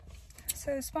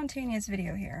So, spontaneous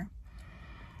video here.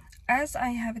 As I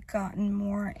have gotten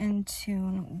more in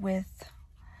tune with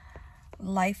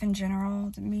life in general,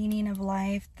 the meaning of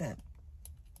life, the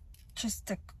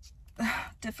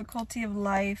difficulty of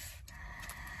life,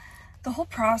 the whole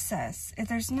process,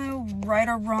 there's no right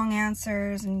or wrong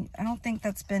answers, and I don't think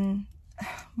that's been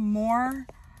more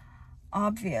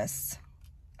obvious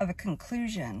of a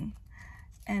conclusion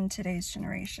in today's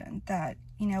generation, that,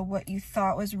 you know, what you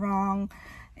thought was wrong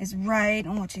is right,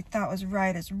 and what you thought was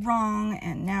right is wrong,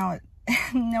 and now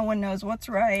no one knows what's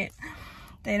right.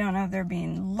 They don't know if they're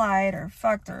being lied or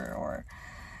fucked or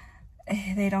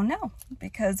they don't know,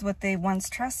 because what they once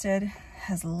trusted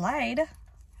has lied.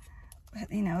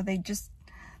 You know,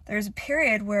 there's a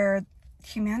period where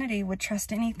humanity would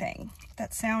trust anything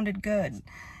that sounded good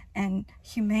and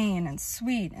humane and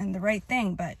sweet and the right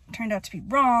thing, but turned out to be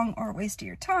wrong or a waste of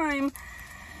your time.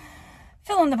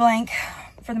 Fill in the blank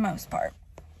for the most part.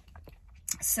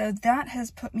 So that has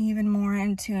put me even more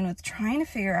in tune with trying to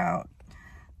figure out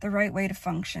the right way to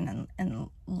function and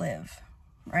live,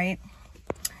 right?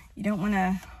 You don't want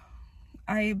to...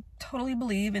 I totally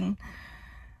believe in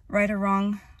right or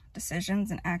wrong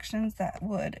decisions and actions that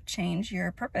would change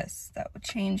your purpose, that would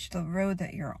change the road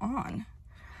that you're on.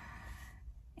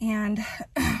 And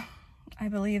I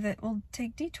believe it will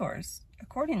take detours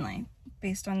accordingly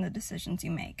based on the decisions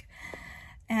you make.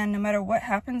 And no matter what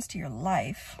happens to your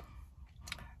life,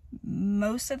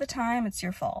 most of the time it's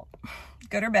your fault,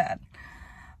 good or bad.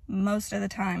 Most of the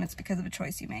time it's because of a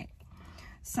choice you make.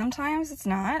 Sometimes it's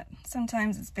not.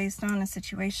 Sometimes it's based on a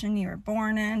situation you were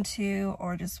born into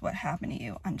or just what happened to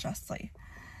you unjustly.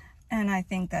 And I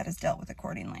think that is dealt with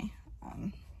accordingly.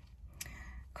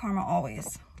 Karma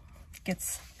always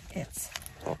gets its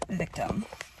victim.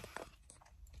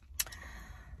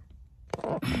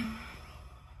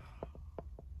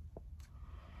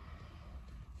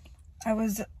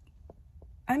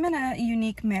 I'm in a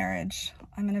unique marriage.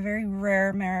 I'm in a very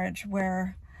rare marriage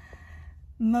where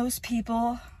most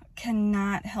people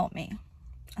cannot help me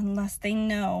unless they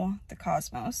know the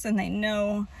cosmos and they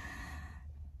know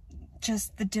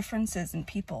just the differences in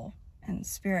people and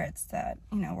spirits, that,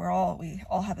 you know, we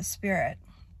all have a spirit.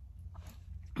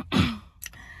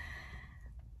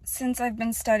 Since I've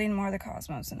been studying more of the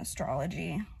cosmos and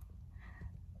astrology,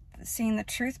 seeing the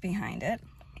truth behind it,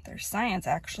 there's science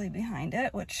actually behind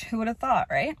it, which who would have thought,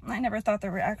 right? I never thought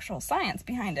there were actual science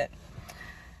behind it.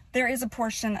 There is a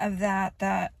portion of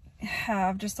that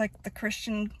have, just like the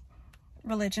Christian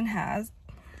religion has,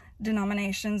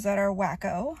 denominations that are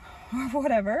wacko or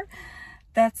whatever.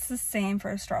 That's the same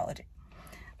for astrology.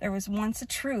 There was once a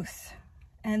truth,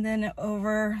 and then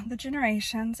over the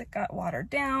generations it got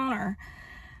watered down or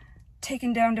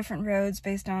taken down different roads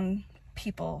based on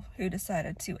people who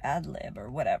decided to ad-lib or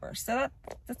whatever. So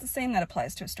that's the same that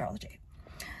applies to astrology.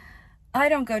 I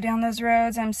don't go down those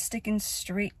roads. I'm sticking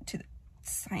straight to the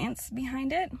science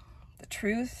behind it. The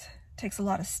truth takes a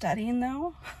lot of studying,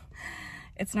 though.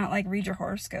 It's not like read your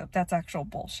horoscope. That's actual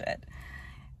bullshit.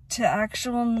 To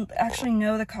actually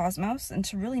know the cosmos and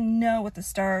to really know what the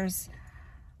stars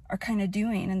are kind of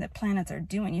doing and the planets are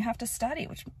doing, you have to study,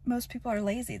 which most people are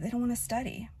lazy. They don't want to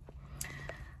study.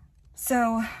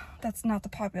 So that's not the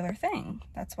popular thing.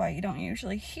 That's why you don't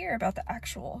usually hear about the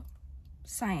actual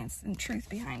science and truth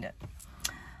behind it.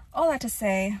 All that to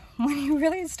say, when you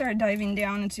really start diving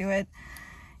down into it,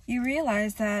 you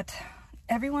realize that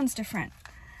everyone's different.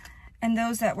 And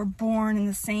those that were born in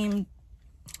the same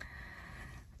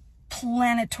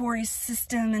planetary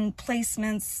system and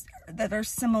placements that are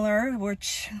similar,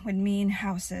 which would mean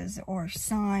houses or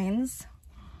signs,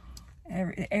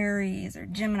 Aries or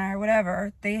Gemini or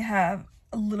whatever, they have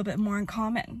a little bit more in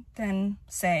common than,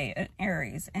 say, an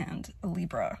Aries and a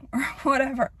Libra or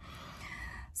whatever.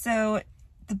 So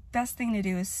the best thing to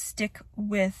do is stick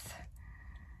with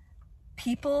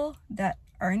people that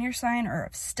are in your sign or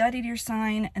have studied your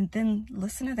sign, and then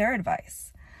listen to their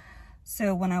advice.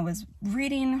 So when I was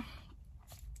reading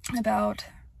about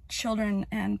children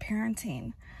and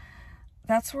parenting,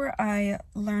 that's where I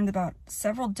learned about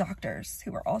several doctors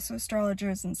who were also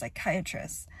astrologers and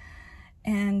psychiatrists.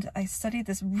 And I studied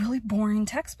this really boring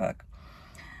textbook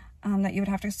that you would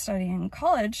have to study in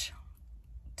college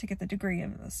to get the degree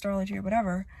of astrology or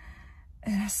whatever.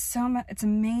 And it's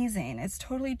amazing. It's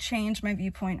totally changed my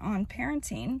viewpoint on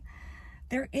parenting.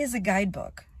 There is a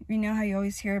guidebook. You know how you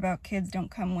always hear about kids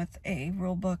don't come with a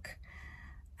rule book?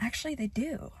 Actually, they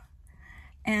do.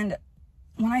 And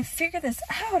when I figured this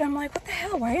out, I'm like, what the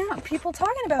hell? Why aren't people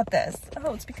talking about this?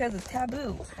 Oh, it's because it's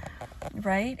taboo,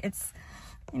 right? It's,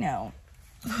 you know,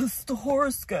 it's the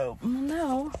horoscope. Well,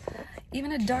 no.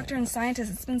 Even a doctor and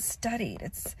scientist, it's been studied.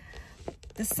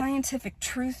 the scientific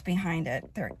truth behind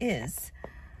it, there is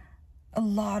a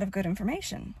lot of good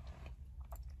information.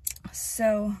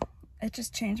 So it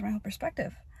just changed my whole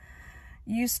perspective.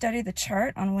 You study the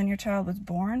chart on when your child was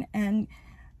born, and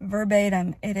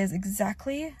verbatim, it is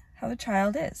exactly how the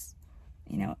child is.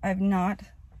 You know, I've not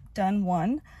done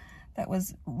one that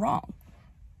was wrong.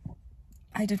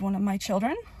 I did one of my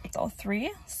children. It's all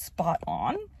three spot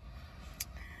on.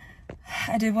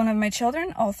 I did one of my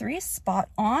children, all three spot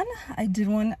on. I did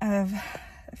one of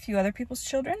a few other people's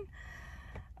children.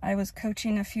 I was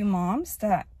coaching a few moms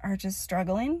that are just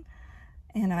struggling,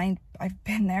 and I've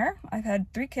been there. I've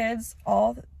had 3 kids,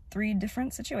 all 3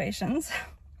 different situations.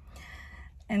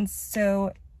 And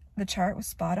so the chart was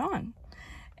spot on.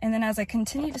 And then as I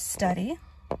continued to study,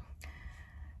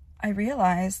 I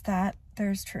realized that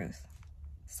there's truth,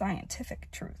 scientific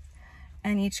truth.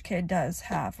 And each kid does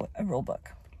have a rule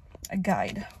book, a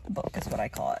guide book is what I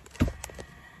call it.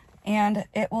 And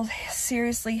it will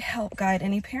seriously help guide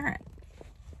any parent,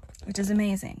 which is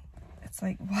amazing. It's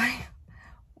like,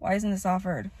 why isn't this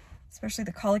offered? Especially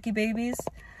the colicky babies.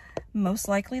 Most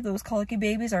likely those colicky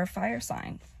babies are a fire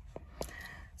sign.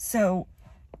 So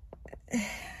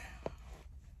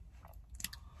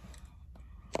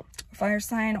fire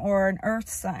sign or an earth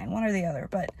sign, one or the other,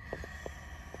 but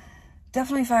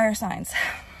definitely fire signs.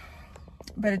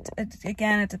 But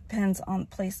again, it depends on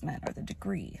placement or the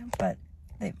degree, but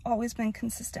they've always been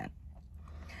consistent.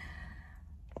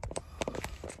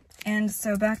 And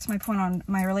so back to my point on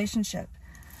my relationship.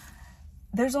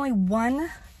 There's only one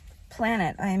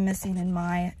planet I am missing in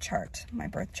my chart, my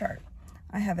birth chart.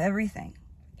 I have everything,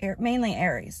 mainly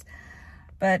Aries,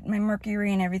 but my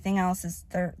Mercury and everything else is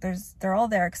they're all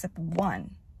there except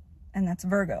one, and that's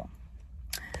Virgo.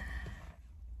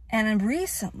 And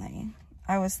recently,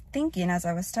 I was thinking as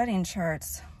I was studying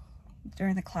charts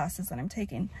during the classes that I'm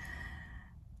taking,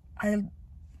 I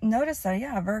noticed that,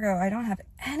 yeah, Virgo, I don't have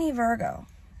any Virgo.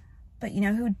 But you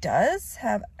know who does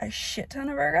have a shit ton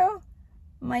of Virgo?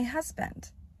 My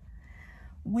husband.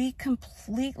 We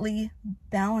completely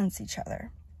balance each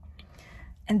other.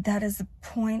 And that is the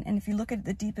point. And if you look at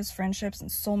the deepest friendships and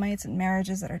soulmates and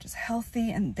marriages that are just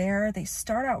healthy and they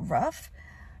start out rough,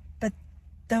 but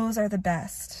those are the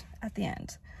best at the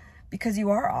end because you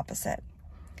are opposite.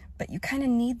 But you kind of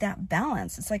need that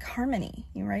balance. It's like harmony,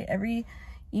 right?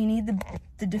 You need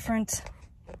the different,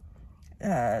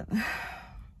 earth,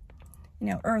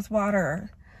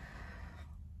 water,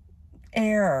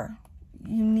 air.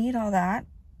 You need all that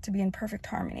to be in perfect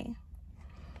harmony.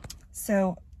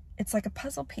 So it's like a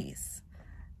puzzle piece.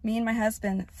 Me and my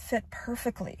husband fit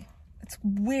perfectly. It's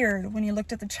weird when you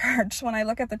looked at the charts. When I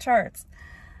look at the charts,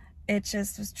 it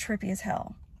just was trippy as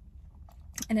hell.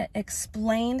 And it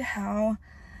explained how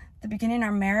the beginning of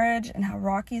our marriage and how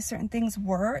rocky certain things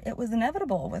were. It was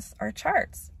inevitable with our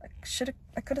charts.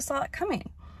 I could have saw it coming.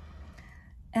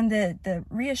 And the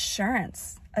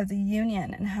reassurance of the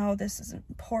union and how this is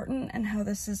important and how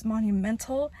this is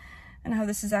monumental and how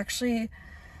this is actually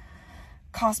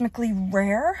cosmically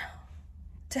rare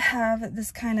to have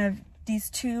this kind of, these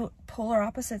two polar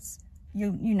opposites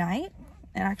unite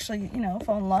and actually,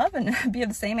 fall in love and be of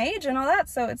the same age and all that.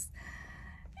 So it's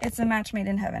a match made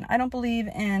in heaven. I don't believe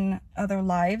in other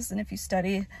lives. And if you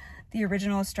study the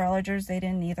original astrologers, they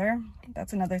didn't either.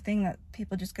 That's another thing that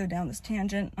people just go down this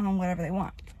tangent on whatever they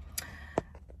want.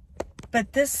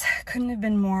 But this couldn't have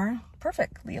been more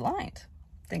perfectly aligned.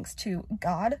 Thanks to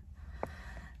God,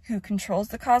 who controls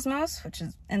the cosmos, which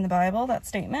is in the Bible, that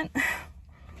statement.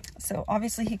 So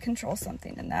obviously he controls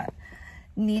something, and that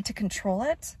need to control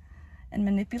it and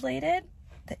manipulate it,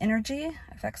 the energy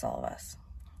affects all of us.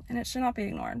 And it should not be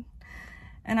ignored.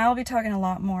 And I will be talking a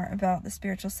lot more about the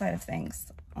spiritual side of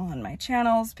things on my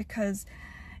channels because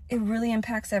it really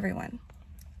impacts everyone.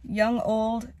 Young,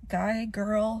 old, guy,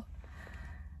 girl.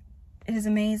 It is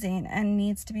amazing and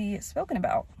needs to be spoken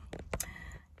about.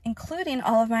 Including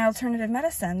all of my alternative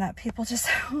medicine that people just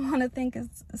want to think is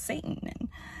Satan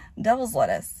and devil's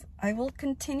lettuce. I will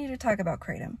continue to talk about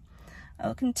kratom. I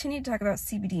will continue to talk about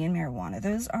CBD and marijuana.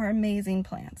 Those are amazing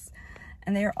plants.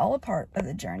 And they are all a part of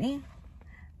the journey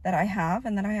that I have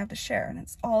and that I have to share. And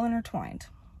it's all intertwined.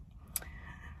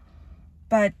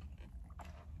 But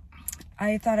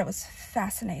I thought it was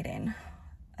fascinating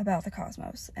about the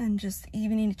cosmos and just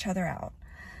evening each other out.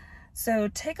 So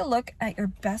take a look at your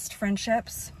best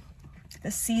friendships,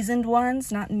 the seasoned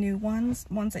ones, not new ones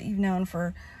that you've known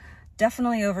for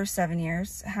definitely over 7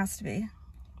 years. It has to be.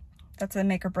 That's a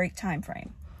make or break time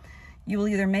frame. You will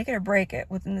either make it or break it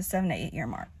within the 7 to 8 year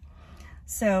mark.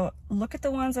 So look at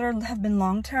the ones that have been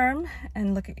long-term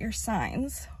and look at your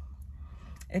signs.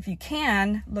 If you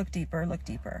can, look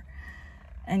deeper.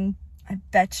 And I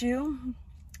bet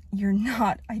you're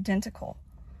not identical.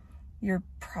 You're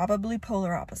probably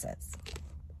polar opposites.